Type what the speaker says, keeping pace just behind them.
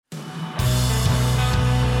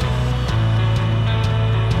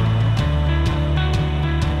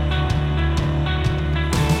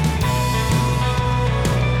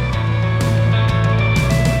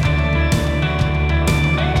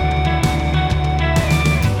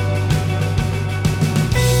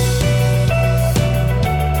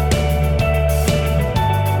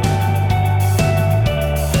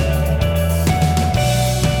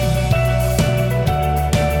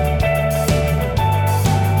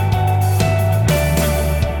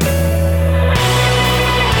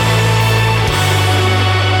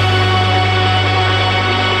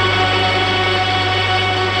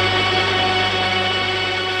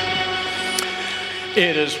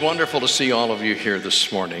wonderful to see all of you here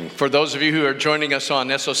this morning. For those of you who are joining us on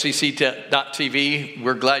SOCC.TV,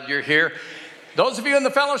 we're glad you're here. Those of you in the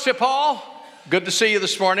fellowship hall, good to see you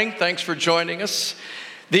this morning. Thanks for joining us.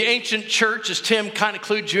 The ancient church, as Tim kind of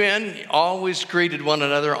clued you in, always greeted one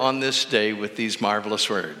another on this day with these marvelous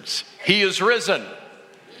words. He is risen.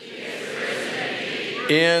 He is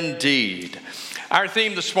risen indeed. Our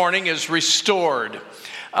theme this morning is restored.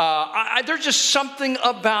 There's just something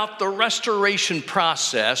about the restoration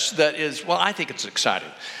process that is, well, I think it's exciting.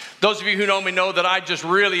 Those of you who know me know that I just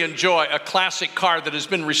really enjoy a classic car that has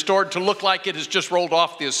been restored to look like it has just rolled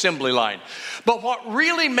off the assembly line. But what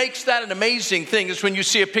really makes that an amazing thing is when you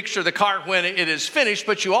see a picture of the car when it is finished,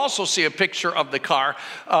 but you also see a picture of the car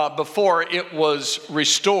before it was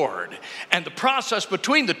restored. And the process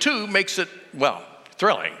between the two makes it, well,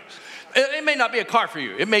 thrilling. It may not be a car for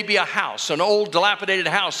you. It may be a house, an old dilapidated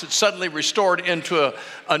house that's suddenly restored into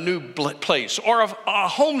a new place. Or a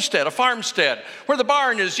homestead, a farmstead, where the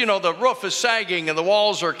barn is, the roof is sagging and the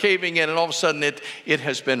walls are caving in and all of a sudden it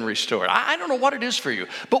has been restored. I don't know what it is for you,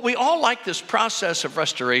 but we all like this process of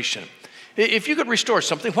restoration. If you could restore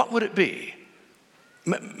something, what would it be?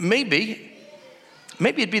 Maybe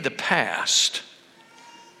it'd be the past.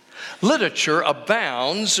 Literature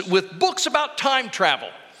abounds with books about time travel.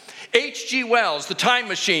 H.G. Wells, The Time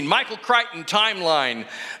Machine, Michael Crichton, Timeline,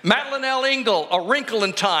 Madeline L. Ingle, A Wrinkle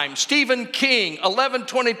in Time, Stephen King,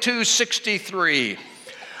 11/22/63.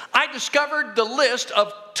 I discovered the list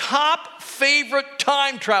of top favorite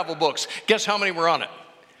time travel books. Guess how many were on it?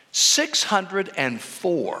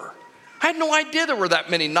 604. I had no idea there were that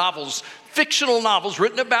many novels, fictional novels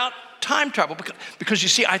written about time travel. Because you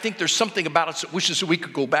see, I think there's something about us that wishes that we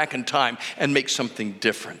could go back in time and make something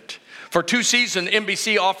different. For 2 seasons,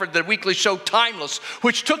 NBC offered the weekly show Timeless,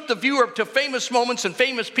 which took the viewer to famous moments and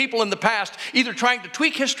famous people in the past, either trying to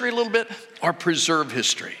tweak history a little bit or preserve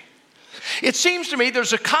history. It seems to me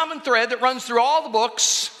there's a common thread that runs through all the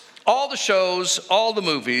books, all the shows, all the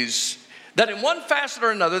movies, that in one facet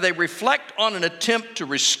or another, they reflect on an attempt to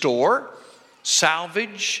restore,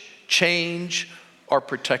 salvage, change, or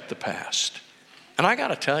protect the past. And I got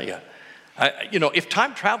to tell you, if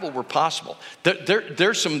time travel were possible,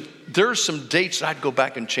 there's some dates that I'd go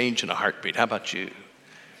back and change in a heartbeat. How about you?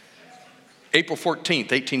 April 14th,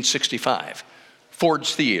 1865,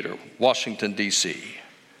 Ford's Theater, Washington, D.C.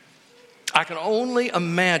 I can only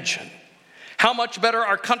imagine how much better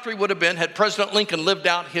our country would have been had President Lincoln lived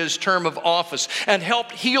out his term of office and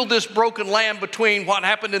helped heal this broken land between what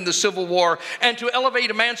happened in the Civil War and to elevate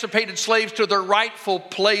emancipated slaves to their rightful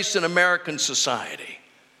place in American society.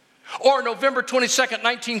 Or November 22nd,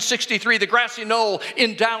 1963, the grassy knoll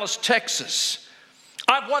in Dallas, Texas.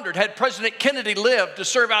 I've wondered, had President Kennedy lived to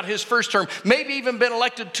serve out his first term, maybe even been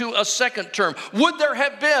elected to a second term, would there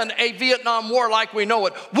have been a Vietnam War like we know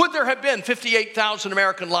it? Would there have been 58,000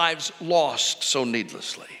 American lives lost so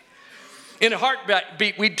needlessly? In a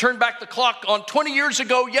heartbeat, we'd turn back the clock on 20 years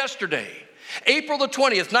ago yesterday, April the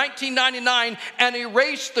 20th, 1999, and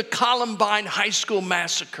erase the Columbine High School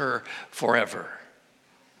massacre forever.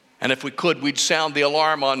 And if we could, we'd sound the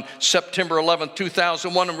alarm on September 11th,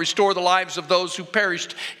 2001 and restore the lives of those who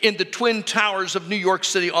perished in the Twin Towers of New York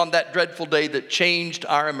City on that dreadful day that changed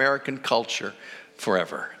our American culture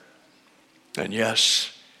forever. And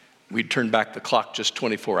yes, we'd turn back the clock just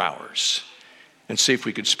 24 hours and see if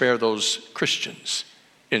we could spare those Christians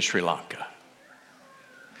in Sri Lanka.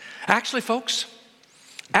 Actually, folks,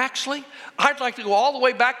 I'd like to go all the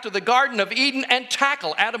way back to the Garden of Eden and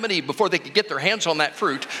tackle Adam and Eve before they could get their hands on that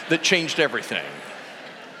fruit that changed everything.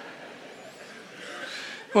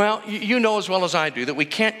 Well, you know as well as I do that we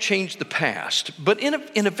can't change the past, but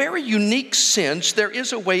in a very unique sense, there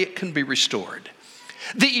is a way it can be restored.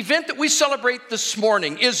 The event that we celebrate this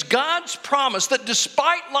morning is God's promise that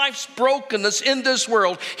despite life's brokenness in this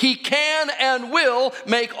world, He can and will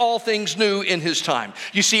make all things new in His time.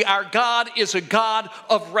 You see, our God is a God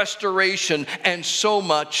of restoration and so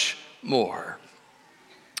much more.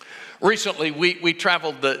 Recently, we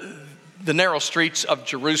traveled the narrow streets of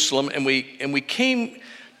Jerusalem and we came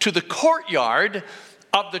to the courtyard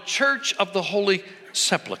of the Church of the Holy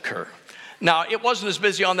Sepulchre. Now, it wasn't as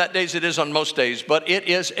busy on that day as it is on most days, but it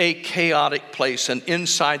is a chaotic place. And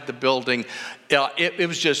inside the building, it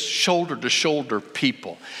was just shoulder-to-shoulder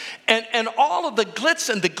people. And all of the glitz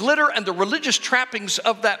and the glitter and the religious trappings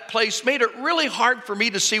of that place made it really hard for me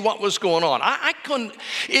to see what was going on. I couldn't.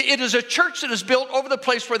 It is a church that is built over the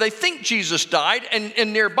place where they think Jesus died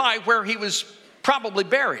and nearby where He was probably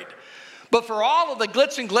buried. But for all of the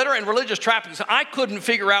glitz and glitter and religious trappings, I couldn't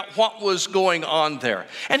figure out what was going on there.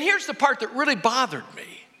 And here's the part that really bothered me.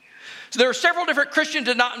 So there are several different Christian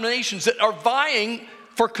denominations that are vying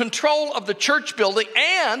for control of the church building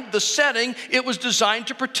and the setting it was designed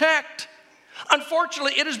to protect.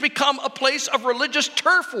 Unfortunately, it has become a place of religious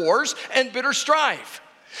turf wars and bitter strife.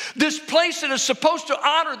 This place that is supposed to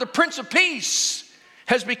honor the Prince of Peace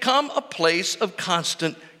has become a place of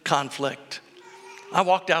constant conflict. I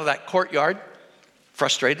walked out of that courtyard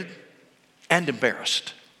frustrated and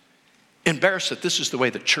embarrassed. Embarrassed that this is the way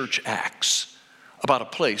the church acts about a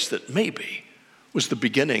place that maybe was the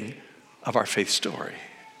beginning of our faith story.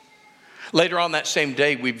 Later on that same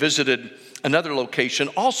day, we visited another location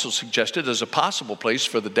also suggested as a possible place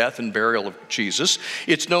for the death and burial of Jesus.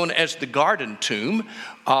 It's known as the Garden Tomb.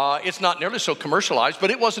 It's not nearly so commercialized,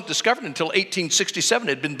 but it wasn't discovered until 1867.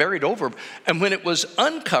 It had been buried over. And when it was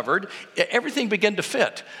uncovered, everything began to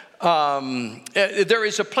fit. There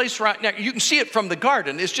is a place right now, you can see it from the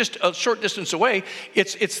garden. It's just a short distance away.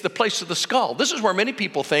 It's the place of the skull. This is where many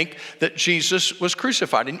people think that Jesus was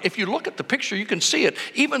crucified. And if you look at the picture, you can see it.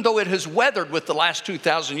 Even though it has weathered with the last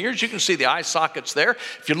 2,000 years, you can see the eye sockets there.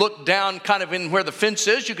 If you look down kind of in where the fence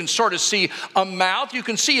is, you can sort of see a mouth. You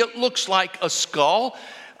can see it looks like a skull.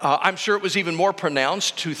 I'm sure it was even more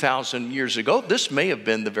pronounced 2,000 years ago. This may have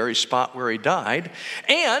been the very spot where he died.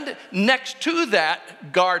 And next to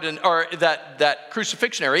that garden, or that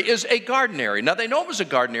crucifixion area, is a garden area. Now, they know it was a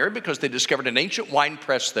garden area because they discovered an ancient wine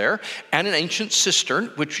press there and an ancient cistern,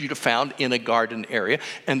 which you'd have found in a garden area.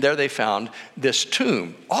 And there they found this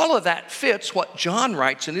tomb. All of that fits what John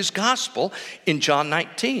writes in his gospel in John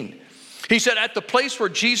 19. He said, at the place where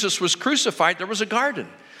Jesus was crucified, there was a garden.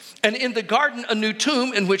 And in the garden, a new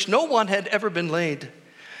tomb in which no one had ever been laid.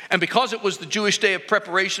 And because it was the Jewish day of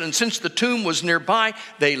preparation, and since the tomb was nearby,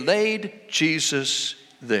 they laid Jesus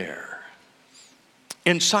there.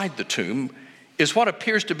 Inside the tomb is what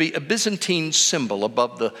appears to be a Byzantine symbol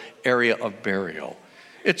above the area of burial.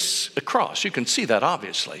 It's a cross. You can see that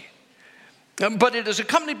obviously. But it is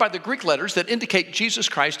accompanied by the Greek letters that indicate Jesus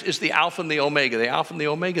Christ is the Alpha and the Omega. The Alpha and the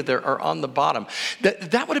Omega there are on the bottom.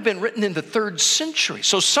 That would have been written in the 3rd century.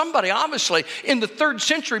 So somebody obviously in the 3rd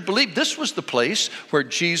century believed this was the place where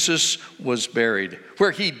Jesus was buried,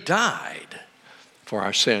 where he died for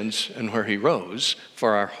our sins and where he rose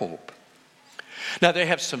for our hope. Now, they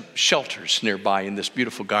have some shelters nearby in this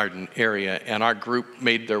beautiful garden area, and our group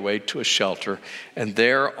made their way to a shelter. And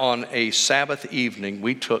there on a Sabbath evening,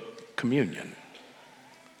 we took communion.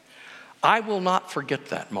 I will not forget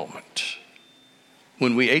that moment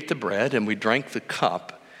when we ate the bread and we drank the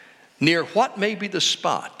cup near what may be the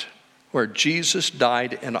spot where Jesus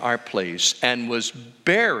died in our place and was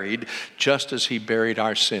buried just as he buried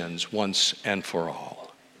our sins once and for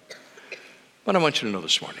all. But I want you to know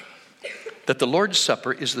this morning that the Lord's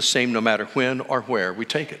Supper is the same no matter when or where we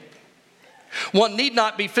take it. One need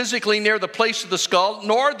not be physically near the place of the skull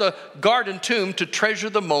nor the garden tomb to treasure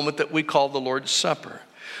the moment that we call the Lord's Supper.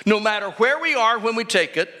 No matter where we are when we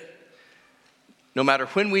take it, no matter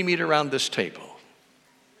when we meet around this table,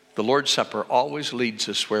 the Lord's Supper always leads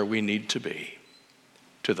us where we need to be,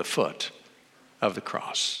 to the foot of the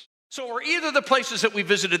cross. So we're either the places that we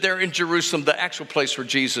visited there in Jerusalem, the actual place where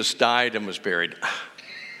Jesus died and was buried.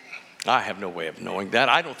 I have no way of knowing that.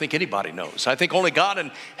 I don't think anybody knows. I think only God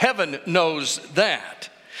in heaven knows that.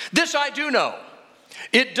 This I do know.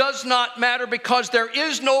 It does not matter because there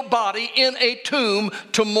is no body in a tomb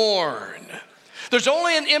to mourn. There's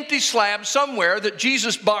only an empty slab somewhere that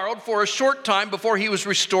Jesus borrowed for a short time before he was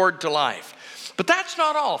restored to life. But that's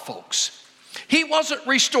not all, folks. He wasn't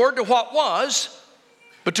restored to what was,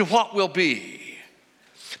 but to what will be.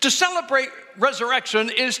 To celebrate resurrection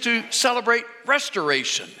is to celebrate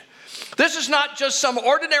restoration. This is not just some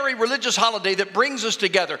ordinary religious holiday that brings us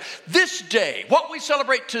together. This day, what we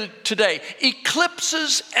celebrate today,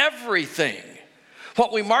 eclipses everything.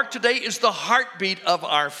 What we mark today is the heartbeat of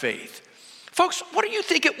our faith. Folks, what do you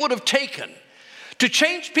think it would have taken to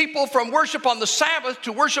change people from worship on the Sabbath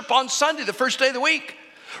to worship on Sunday, the first day of the week?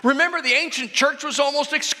 Remember, the ancient church was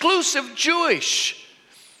almost exclusive Jewish.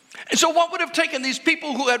 And so what would have taken these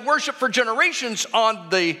people who had worshiped for generations on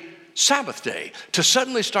the Sabbath day to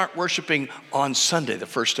suddenly start worshiping on Sunday, the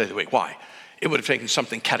first day of the week? Why? It would have taken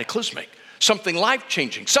something cataclysmic, something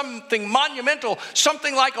life-changing, something monumental,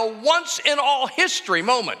 something like a once-in-all-history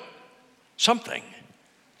moment, something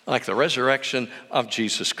like the resurrection of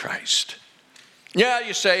Jesus Christ. Yeah,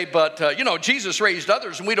 you say, but Jesus raised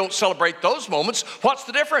others and we don't celebrate those moments. What's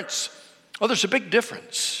the difference? Well, there's a big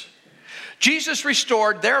difference. Jesus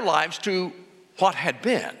restored their lives to what had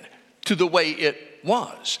been, to the way it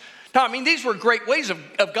was. Now, these were great ways of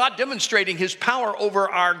God demonstrating his power over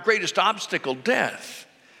our greatest obstacle, death.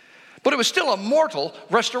 But it was still a mortal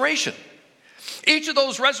restoration. Each of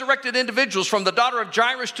those resurrected individuals, from the daughter of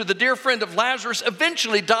Jairus to the dear friend of Lazarus,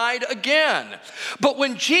 eventually died again. But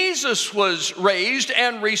when Jesus was raised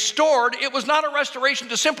and restored, it was not a restoration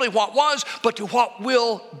to simply what was, but to what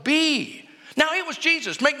will be. Now, he was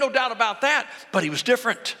Jesus, make no doubt about that, but he was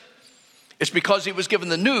different. It's because he was given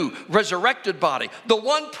the new resurrected body, the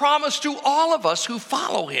one promised to all of us who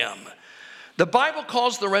follow him. The Bible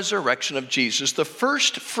calls the resurrection of Jesus the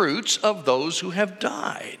first fruits of those who have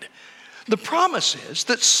died. The promise is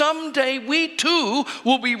that someday we too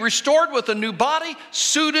will be restored with a new body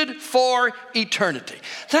suited for eternity.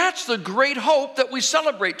 That's the great hope that we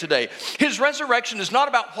celebrate today. His resurrection is not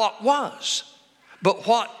about what was, but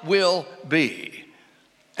what will be.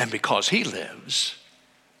 And because he lives,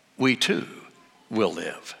 we too will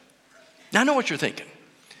live. Now I know what you're thinking.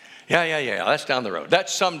 Yeah, that's down the road.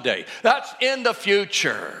 That's someday. That's in the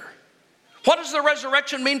future. What does the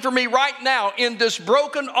resurrection mean for me right now in this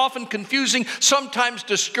broken, often confusing, sometimes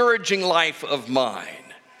discouraging life of mine?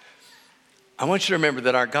 I want you to remember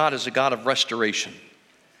that our God is a God of restoration.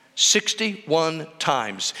 61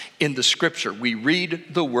 times in the scripture we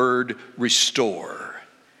read the word restore.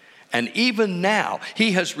 And even now,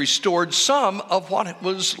 he has restored some of what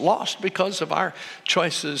was lost because of our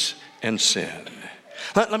choices and sin.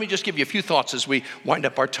 Let me just give you a few thoughts as we wind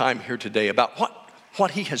up our time here today about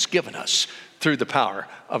what he has given us through the power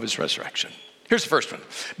of his resurrection. Here's the first one.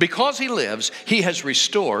 Because he lives, he has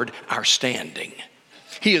restored our standing.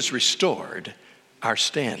 He has restored our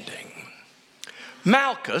standing.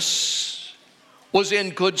 Malchus was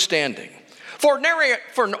in good standing. For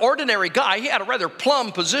an ordinary guy, he had a rather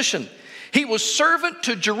plum position. He was servant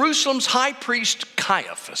to Jerusalem's high priest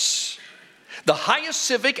Caiaphas, the highest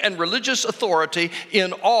civic and religious authority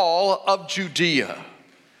in all of Judea.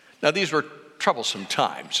 Now, these were troublesome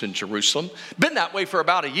times in Jerusalem. Been that way for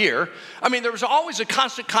about a year. I mean, there was always a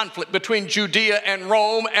constant conflict between Judea and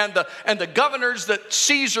Rome and the governors that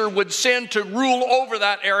Caesar would send to rule over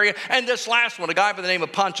that area. And this last one, a guy by the name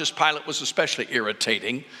of Pontius Pilate, was especially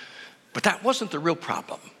irritating. But that wasn't the real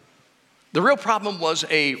problem. The real problem was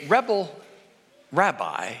a rebel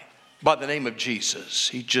rabbi by the name of Jesus.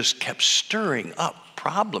 He just kept stirring up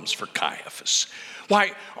problems for Caiaphas.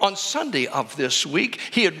 Why, on Sunday of this week,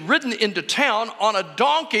 he had ridden into town on a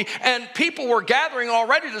donkey, and people were gathering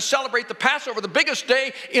already to celebrate the Passover, the biggest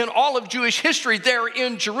day in all of Jewish history there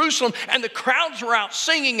in Jerusalem. And the crowds were out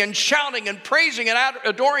singing and shouting and praising and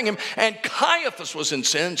adoring him. And Caiaphas was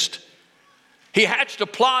incensed. He hatched a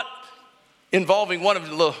plot involving one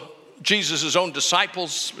of Jesus' own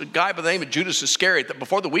disciples, a guy by the name of Judas Iscariot, that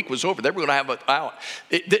before the week was over, they were going to have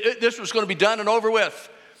this was going to be done and over with.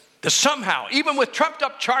 That somehow, even with trumped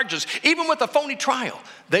up charges, even with a phony trial,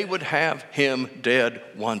 they would have him dead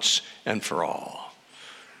once and for all.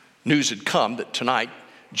 News had come that tonight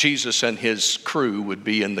Jesus and his crew would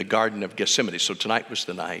be in the Garden of Gethsemane. So tonight was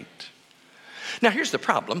the night. Now here's the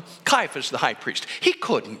problem. Caiaphas, the high priest, he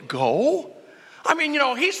couldn't go. I mean,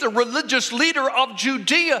 he's the religious leader of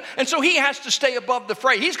Judea, and so he has to stay above the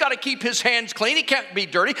fray. He's got to keep his hands clean. He can't be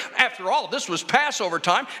dirty. After all, this was Passover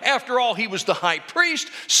time. After all, he was the high priest.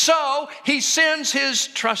 So he sends his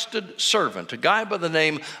trusted servant, a guy by the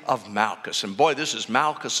name of Malchus. And boy, this is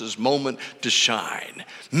Malchus's moment to shine.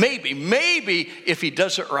 Maybe if he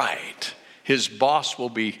does it right, his boss will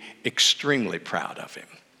be extremely proud of him.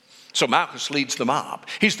 So Malchus leads the mob.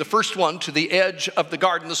 He's the first one to the edge of the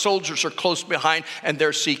garden. The soldiers are close behind, and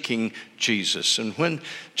they're seeking Jesus. And when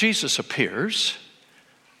Jesus appears,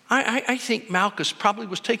 I think Malchus probably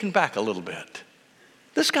was taken back a little bit.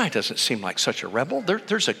 This guy doesn't seem like such a rebel.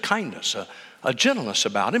 There's a kindness, a gentleness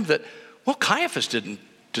about him that, Caiaphas didn't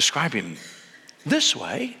describe him this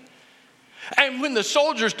way. And when the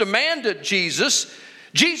soldiers demanded Jesus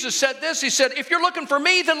said this. He said, if you're looking for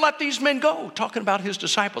me, then let these men go. Talking about his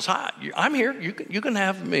disciples. I'm here. You can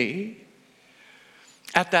have me.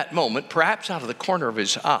 At that moment, perhaps out of the corner of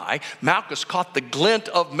his eye, Malchus caught the glint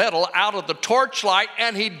of metal out of the torchlight,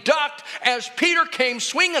 and he ducked as Peter came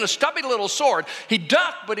swinging a stubby little sword. He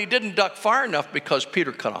ducked, but he didn't duck far enough because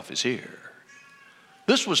Peter cut off his ear.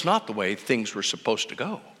 This was not the way things were supposed to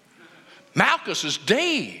go. Malchus is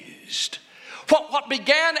dazed. What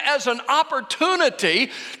began as an opportunity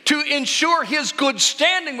to ensure his good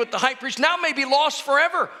standing with the high priest now may be lost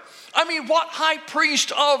forever. I mean, what high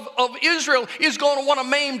priest of Israel is going to want a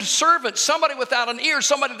maimed servant, somebody without an ear,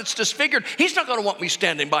 somebody that's disfigured? He's not going to want me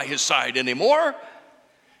standing by his side anymore.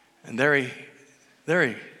 And there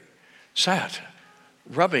he sat,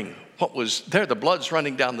 rubbing what was there. The blood's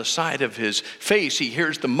running down the side of his face. He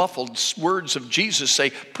hears the muffled words of Jesus say,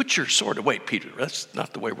 put your sword away, Peter. That's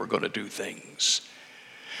not the way we're going to do things.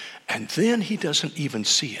 And then he doesn't even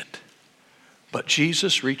see it. But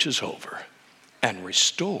Jesus reaches over and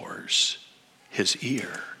restores his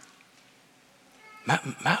ear.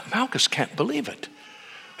 Malchus can't believe it.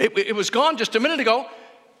 It was gone just a minute ago.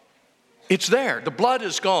 It's there. The blood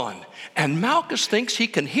is gone. And Malchus thinks he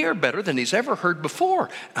can hear better than he's ever heard before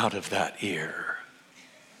out of that ear.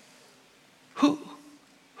 Who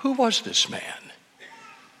was this man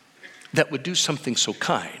that would do something so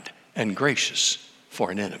kind and gracious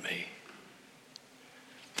for an enemy?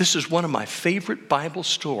 This is one of my favorite Bible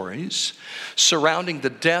stories surrounding the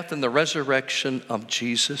death and the resurrection of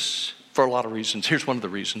Jesus for a lot of reasons. Here's one of the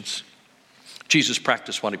reasons. Jesus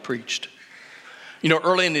practiced what he preached. You know,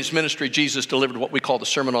 early in his ministry, Jesus delivered what we call the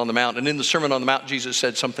Sermon on the Mount. And in the Sermon on the Mount, Jesus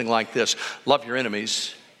said something like this: love your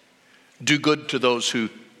enemies, do good to those who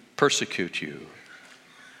persecute you.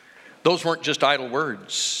 Those weren't just idle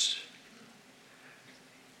words.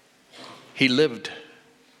 He lived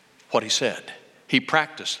what he said. He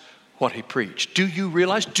practiced what he preached. Do you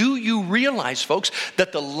realize, folks,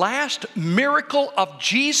 that the last miracle of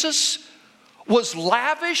Jesus was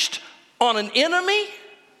lavished on an enemy?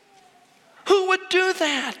 Who would do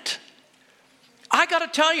that? I got to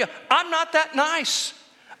tell you, I'm not that nice.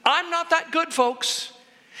 I'm not that good, folks.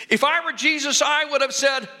 If I were Jesus, I would have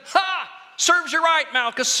said, ha, serves you right,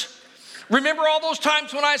 Malchus. Remember all those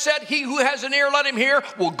times when I said, he who has an ear, let him hear?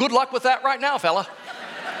 Well, good luck with that right now, fella.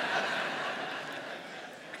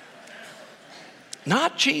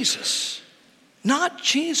 Not Jesus. Not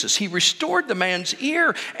Jesus. He restored the man's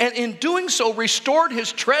ear, and in doing so, restored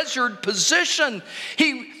his treasured position.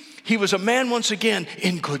 He was a man once again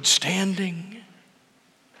in good standing.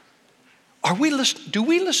 Do we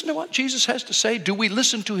listen to what Jesus has to say? Do we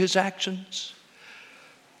listen to his actions?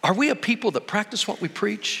 Are we a people that practice what we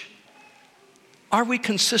preach? Are we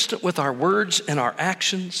consistent with our words and our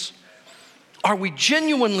actions? Are we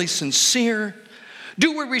genuinely sincere?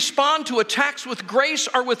 Do we respond to attacks with grace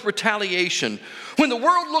or with retaliation? When the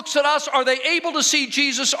world looks at us, are they able to see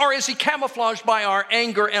Jesus, or is he camouflaged by our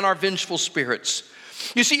anger and our vengeful spirits?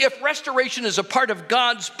 You see, if restoration is a part of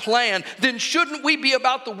God's plan, then shouldn't we be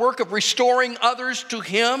about the work of restoring others to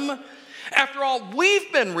him? After all,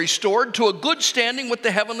 we've been restored to a good standing with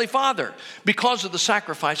the Heavenly Father because of the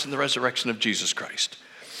sacrifice and the resurrection of Jesus Christ.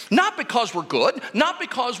 Not because we're good, not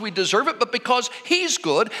because we deserve it, but because he's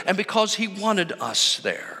good and because he wanted us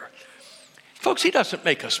there. Folks, he doesn't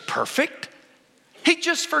make us perfect. He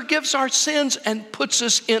just forgives our sins and puts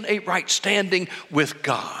us in a right standing with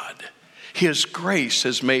God. His grace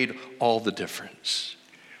has made all the difference.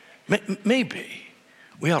 Maybe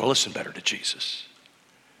we ought to listen better to Jesus.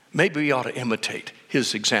 Maybe we ought to imitate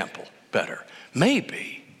his example better.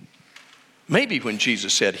 Maybe when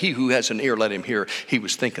Jesus said, he who has an ear, let him hear, he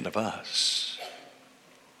was thinking of us.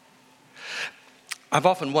 I've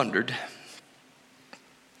often wondered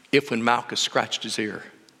if when Malchus scratched his ear,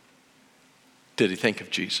 did he think of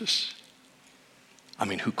Jesus? I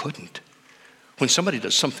mean, who couldn't? When somebody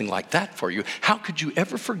does something like that for you, how could you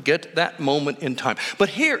ever forget that moment in time? But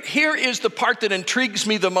here is the part that intrigues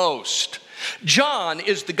me the most. John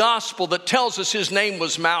is the gospel that tells us his name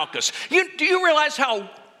was Malchus. Do you realize how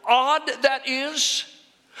odd that is?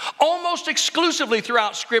 Almost exclusively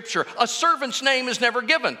throughout Scripture, a servant's name is never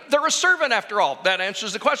given. They're a servant after all. That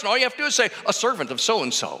answers the question. All you have to do is say, a servant of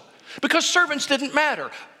so-and-so. Because servants didn't matter.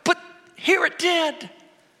 But here it did.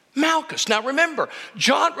 Malchus. Now remember,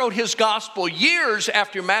 John wrote his gospel years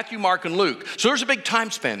after Matthew, Mark, and Luke. So there's a big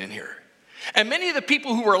time span in here. And many of the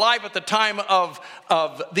people who were alive at the time of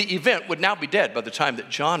the event would now be dead by the time that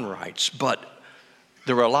John writes. But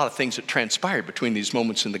there were a lot of things that transpired between these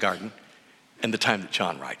moments in the garden and the time that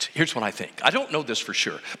John writes. Here's what I think. I don't know this for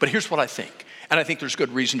sure, but here's what I think. And I think there's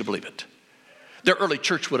good reason to believe it. The early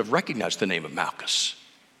church would have recognized the name of Malchus.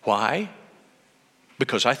 Why?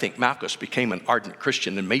 Because I think Malchus became an ardent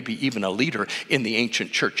Christian and maybe even a leader in the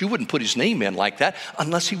ancient church. You wouldn't put his name in like that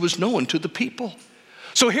unless he was known to the people.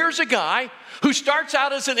 So here's a guy who starts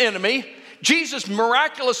out as an enemy. Jesus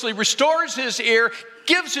miraculously restores his ear,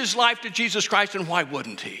 gives his life to Jesus Christ, and why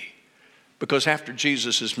wouldn't he? Because after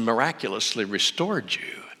Jesus has miraculously restored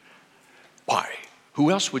you, why? Who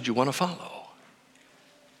else would you want to follow?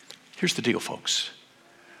 Here's the deal, folks.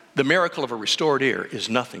 The miracle of a restored ear is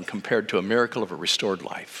nothing compared to a miracle of a restored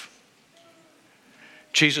life.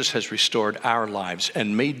 Jesus has restored our lives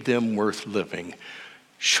and made them worth living.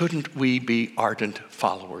 Shouldn't we be ardent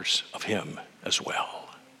followers of him as well?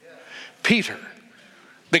 Peter,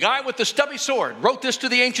 the guy with the stubby sword, wrote this to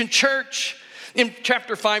the ancient church. In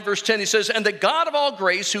chapter 5, verse 10, he says, and the God of all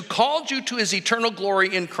grace, who called you to his eternal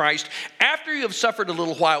glory in Christ, after you have suffered a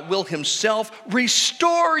little while, will himself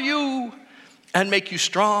restore you and make you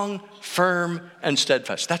strong, firm, and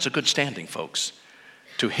steadfast. That's a good standing, folks.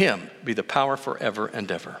 To him be the power forever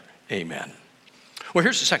and ever. Amen. Well,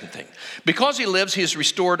 here's the second thing. Because he lives, he has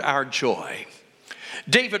restored our joy.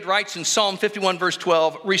 David writes in Psalm 51, verse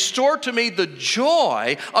 12, restore to me the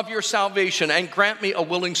joy of your salvation and grant me a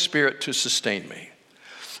willing spirit to sustain me.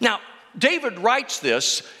 Now, David writes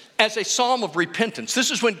this as a psalm of repentance. This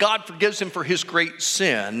is when God forgives him for his great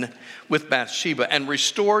sin with Bathsheba and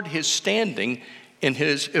restored his standing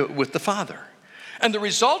with the Father. And the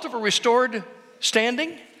result of a restored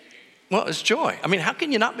standing, well, it's joy. I mean, how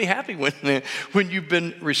can you not be happy when you've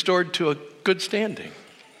been restored to a good standing?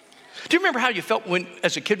 Do you remember how you felt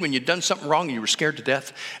as a kid when you'd done something wrong and you were scared to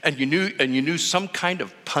death and you knew some kind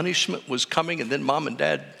of punishment was coming, and then mom and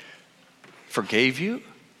dad forgave you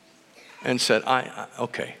and said,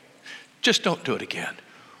 okay, just don't do it again.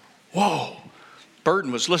 Whoa,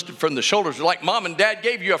 burden was lifted from the shoulders. Like mom and dad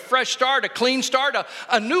gave you a fresh start, a clean start,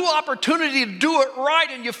 a new opportunity to do it right,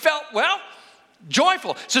 and you felt, well,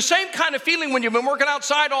 joyful. It's the same kind of feeling when you've been working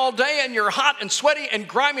outside all day and you're hot and sweaty and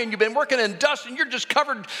grimy and you've been working in dust and you're just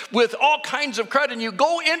covered with all kinds of crud, and you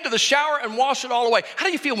go into the shower and wash it all away. How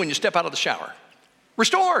do you feel when you step out of the shower?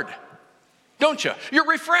 Restored, don't you? You're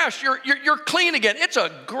refreshed. You're clean again. It's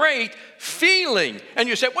a great feeling. And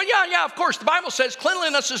you say, well, yeah, of course. The Bible says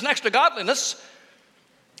cleanliness is next to godliness.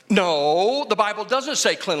 No, the Bible doesn't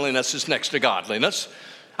say cleanliness is next to godliness.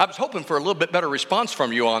 I was hoping for a little bit better response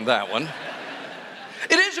from you on that one.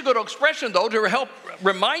 It is a good expression, though, to help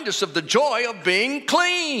remind us of the joy of being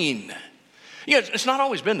clean. You know, it's not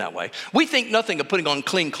always been that way. We think nothing of putting on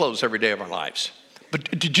clean clothes every day of our lives. But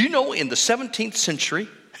did you know in the 17th century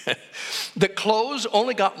that clothes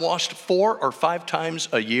only got washed 4 or 5 times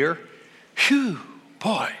a year? Phew,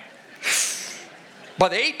 boy. By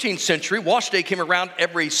the 18th century, wash day came around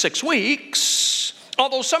every 6 weeks.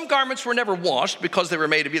 Although some garments were never washed because they were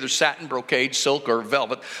made of either satin, brocade, silk, or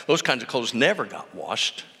velvet. Those kinds of clothes never got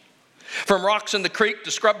washed. From rocks in the creek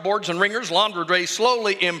to scrub boards and wringers, laundry days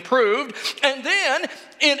slowly improved. And then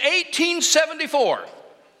in 1874,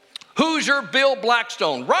 Hoosier Bill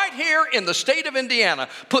Blackstone, right here in the state of Indiana,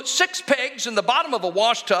 put 6 pegs in the bottom of a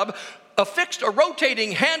wash tub, affixed a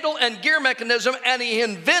rotating handle and gear mechanism, and he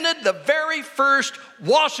invented the very first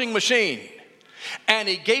washing machine. And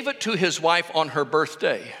he gave it to his wife on her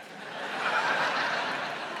birthday.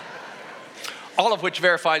 All of which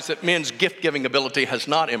verifies that men's gift-giving ability has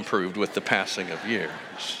not improved with the passing of years.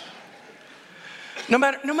 No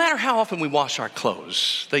matter how often we wash our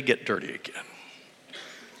clothes, they get dirty again.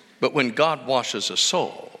 But when God washes a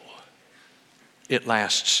soul, it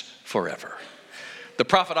lasts forever. The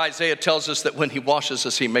prophet Isaiah tells us that when he washes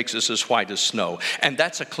us, he makes us as white as snow. And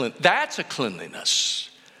that's a cleanliness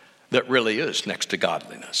that really is next to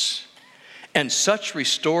godliness. And such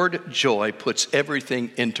restored joy puts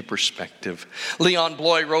everything into perspective. Leon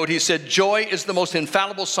Bloy wrote, he said, joy is the most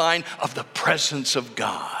infallible sign of the presence of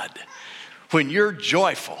God. When you're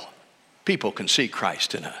joyful, people can see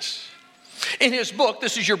Christ in us. In his book,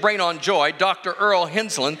 This Is Your Brain on Joy, Dr. Earl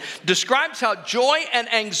Hensland describes how joy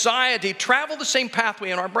and anxiety travel the same pathway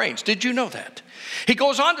in our brains. Did you know that? He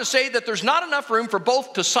goes on to say that there's not enough room for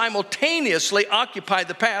both to simultaneously occupy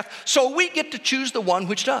the path, so we get to choose the one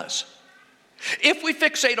which does. If we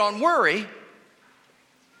fixate on worry,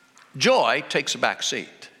 joy takes a back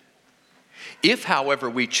seat. If, however,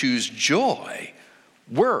 we choose joy,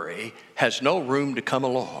 worry has no room to come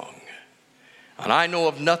along. And I know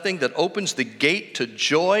of nothing that opens the gate to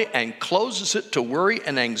joy and closes it to worry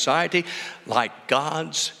and anxiety like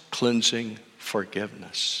God's cleansing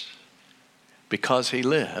forgiveness. Because he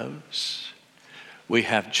lives, we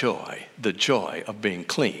have joy, the joy of being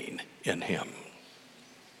clean in him.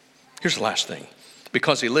 Here's the last thing.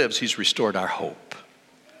 Because he lives, he's restored our hope.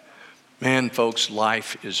 Man, folks,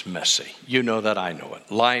 life is messy. You know that, I know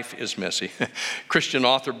it. Life is messy. Christian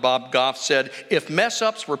author Bob Goff said, if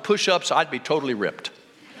mess-ups were push-ups, I'd be totally ripped.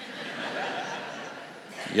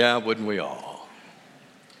 Yeah, wouldn't we all?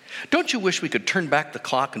 Don't you wish we could turn back the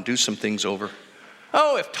clock and do some things over?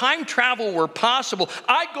 Oh, if time travel were possible,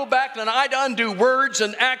 I'd go back and I'd undo words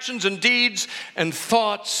and actions and deeds and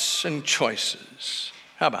thoughts and choices.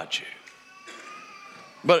 How about you?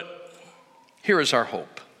 But here is our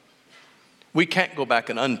hope. We can't go back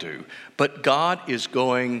and undo, but God is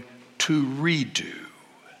going to redo.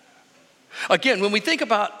 Again, when we think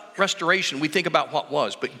about restoration, we think about what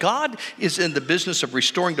was, but God is in the business of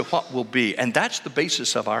restoring to what will be, and that's the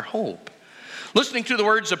basis of our hope. Listening to the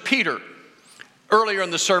words of Peter earlier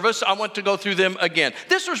in the service. I want to go through them again.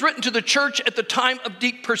 This was written to the church at the time of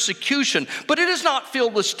deep persecution, but it is not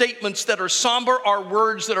filled with statements that are somber or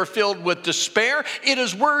words that are filled with despair. It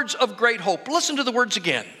is words of great hope. Listen to the words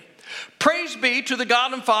again. Praise be to the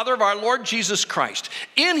God and Father of our Lord Jesus Christ.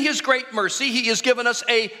 In his great mercy, he has given us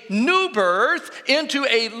a new birth into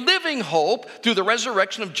a living hope through the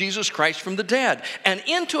resurrection of Jesus Christ from the dead, and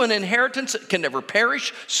into an inheritance that can never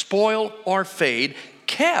perish, spoil, or fade,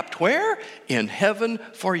 kept where? In heaven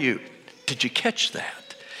for you. Did you catch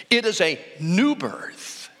that? It is a new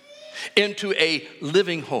birth into a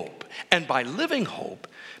living hope. And by living hope,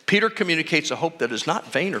 Peter communicates a hope that is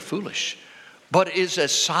not vain or foolish, but is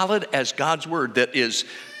as solid as God's word, that is,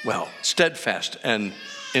 well, steadfast and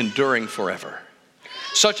enduring forever.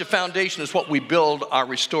 Such a foundation is what we build our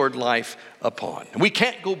restored life upon. We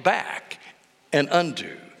can't go back and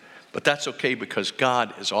undo, but that's okay because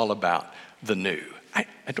God is all about the new.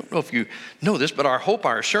 I don't know if you know this, but our hope,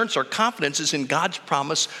 our assurance, our confidence is in God's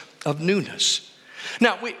promise of newness.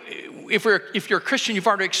 Now, if you're a Christian, you've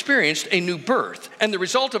already experienced a new birth. And the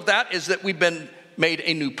result of that is that we've been made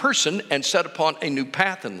a new person and set upon a new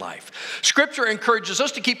path in life. Scripture encourages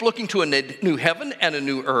us to keep looking to a new heaven and a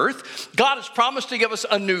new earth. God has promised to give us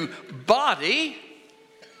a new body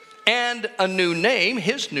and a new name,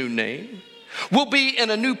 his new name. We'll be in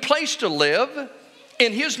a new place to live,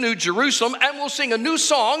 in his new Jerusalem, and we'll sing a new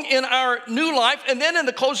song in our new life. And then in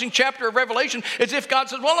the closing chapter of Revelation, as if God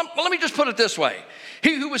says, well, let me just put it this way.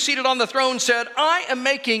 He who was seated on the throne said, I am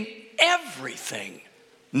making everything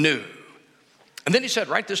new. And then he said,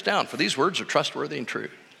 write this down, for these words are trustworthy and true.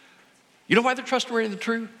 You know why they're trustworthy and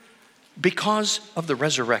true? Because of the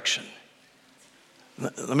resurrection.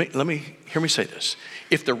 Let me hear me say this.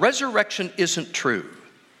 If the resurrection isn't true,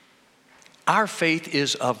 our faith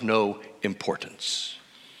is of no importance.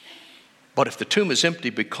 But if the tomb is empty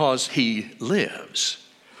because he lives,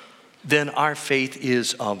 then our faith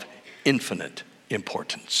is of infinite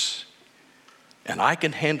importance. And I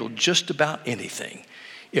can handle just about anything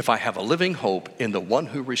if I have a living hope in the one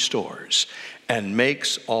who restores and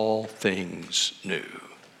makes all things new.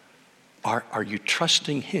 Are you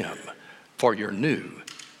trusting him for your new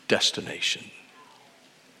destination?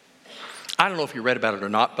 I don't know if you read about it or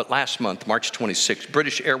not, but last month, March 26th,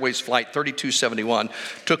 British Airways Flight 3271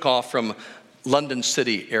 took off from London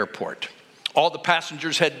City Airport. All the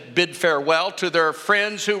passengers had bid farewell to their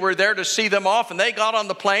friends who were there to see them off, and they got on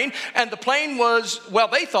the plane, and the plane was, well,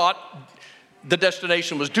 they thought the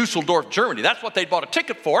destination was Dusseldorf, Germany. That's what they'd bought a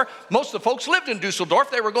ticket for. Most of the folks lived in Dusseldorf.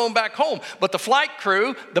 They were going back home. But the flight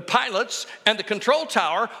crew, the pilots, and the control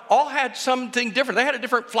tower all had something different. They had a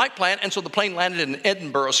different flight plan, and so the plane landed in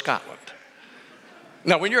Edinburgh, Scotland.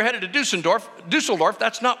 Now, when you're headed to Dusseldorf,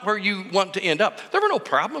 that's not where you want to end up. There were no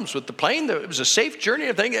problems with the plane. It was a safe journey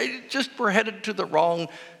and everything. They just were headed to the wrong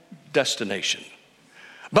destination.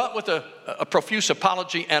 But with a profuse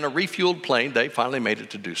apology and a refueled plane, they finally made it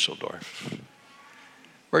to Dusseldorf.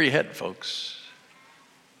 Where are you headed, folks?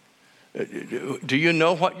 Do you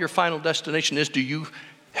know what your final destination is? Do you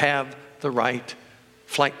have the right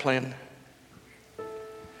flight plan?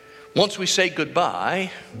 Once we say goodbye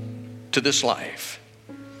to this life,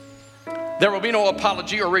 there will be no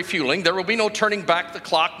apology or refueling. There will be no turning back the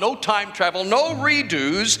clock, no time travel, no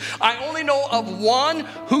redos. I only know of one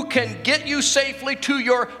who can get you safely to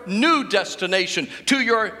your new destination, to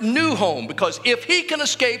your new home. Because if he can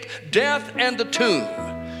escape death and the tomb,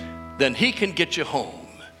 then he can get you home.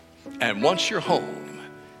 And once you're home,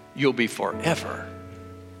 you'll be forever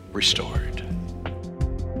restored.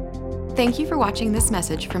 Thank you for watching this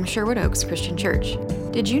message from Sherwood Oaks Christian Church.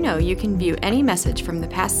 Did you know you can view any message from the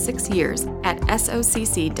past 6 years at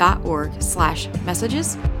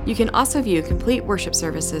socc.org/messages? You can also view complete worship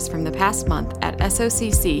services from the past month at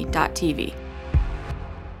socc.tv.